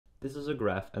This is a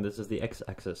graph, and this is the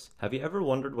x-axis. Have you ever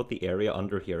wondered what the area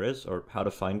under here is, or how to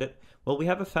find it? Well, we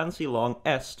have a fancy long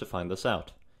s to find this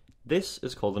out. This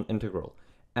is called an integral,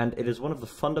 and it is one of the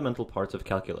fundamental parts of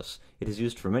calculus. It is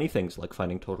used for many things, like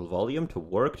finding total volume, to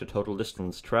work, to total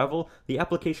distance travel. The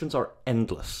applications are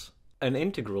endless. An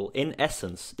integral, in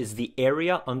essence, is the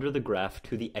area under the graph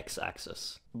to the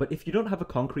x-axis. But if you don't have a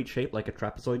concrete shape like a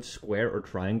trapezoid, square, or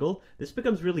triangle, this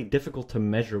becomes really difficult to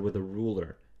measure with a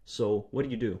ruler. So, what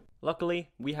do? Luckily,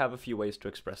 we have a few ways to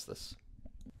express this.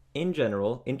 In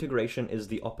general, integration is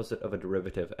the opposite of a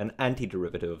derivative, an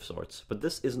antiderivative of sorts, but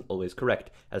this isn't always correct,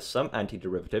 as some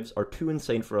antiderivatives are too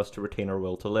insane for us to retain our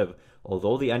will to live.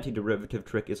 Although the antiderivative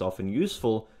trick is often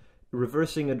useful,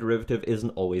 reversing a derivative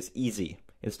isn't always easy.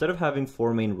 Instead of having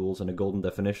four main rules and a golden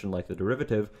definition like the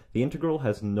derivative, the integral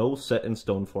has no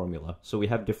set-in-stone formula, so we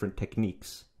have different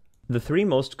techniques. The three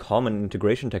most common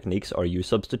integration techniques are U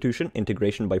substitution,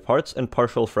 integration by parts, and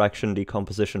partial fraction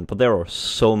decomposition, but there are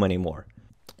so many more.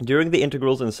 During the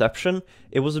integral's inception,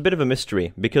 it was a bit of a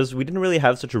mystery, because we didn't really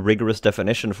have such a rigorous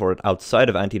definition for it outside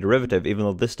of antiderivative, even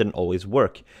though this didn't always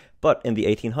work. But in the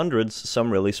 1800s,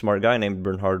 some really smart guy named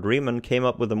Bernhard Riemann came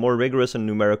up with a more rigorous and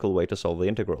numerical way to solve the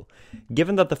integral.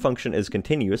 Given that the function is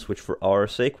continuous, which for our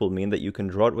sake will mean that you can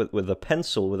draw it with a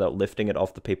pencil without lifting it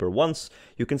off the paper once,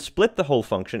 you can split the whole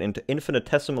function into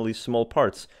infinitesimally small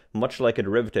parts, much like a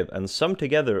derivative, and sum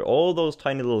together all those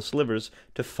tiny little slivers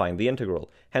to find the integral.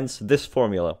 Hence this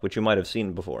formula, which you might have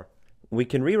seen before. We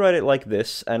can rewrite it like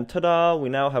this, and ta-da, we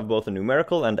now have both a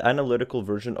numerical and analytical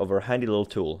version of our handy little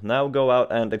tool. Now go out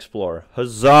and explore.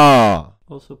 Huzzah!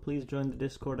 Also, please join the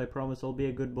Discord. I promise I'll be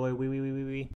a good boy. Wee.